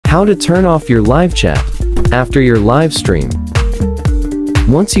How to turn off your live chat after your live stream.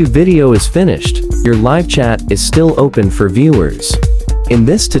 Once your video is finished, your live chat is still open for viewers. In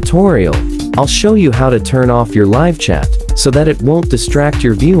this tutorial, I'll show you how to turn off your live chat so that it won't distract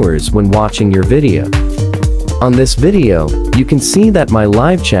your viewers when watching your video. On this video, you can see that my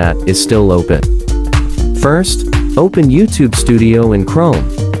live chat is still open. First, open YouTube Studio in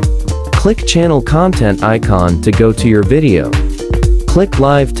Chrome. Click Channel Content icon to go to your video. Click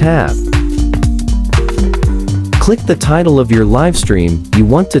Live tab. Click the title of your live stream you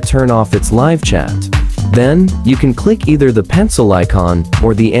want to turn off its live chat. Then, you can click either the pencil icon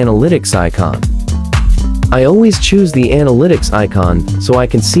or the analytics icon. I always choose the analytics icon so I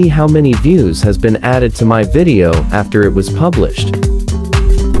can see how many views has been added to my video after it was published.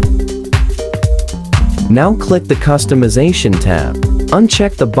 Now click the customization tab.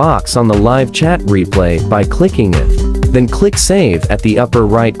 Uncheck the box on the live chat replay by clicking it. Then click Save at the upper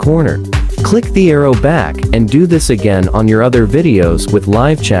right corner. Click the arrow back and do this again on your other videos with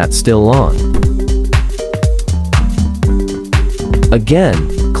live chat still on.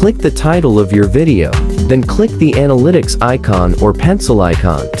 Again, click the title of your video. Then click the analytics icon or pencil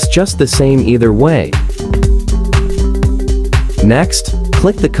icon. It's just the same either way. Next,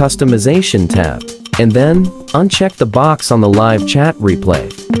 click the customization tab. And then, uncheck the box on the live chat replay.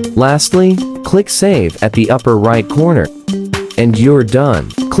 Lastly, click Save at the upper right corner. And you're done.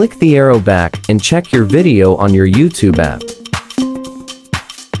 Click the arrow back and check your video on your YouTube app.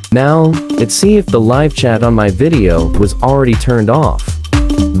 Now, let's see if the live chat on my video was already turned off.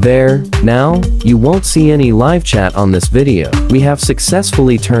 There, now, you won't see any live chat on this video. We have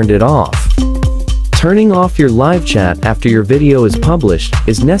successfully turned it off. Turning off your live chat after your video is published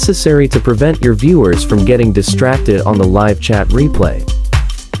is necessary to prevent your viewers from getting distracted on the live chat replay.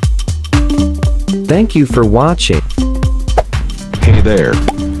 Thank you for watching. Hey there.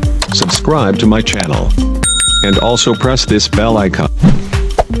 Subscribe to my channel. And also press this bell icon.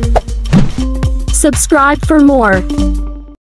 Subscribe for more.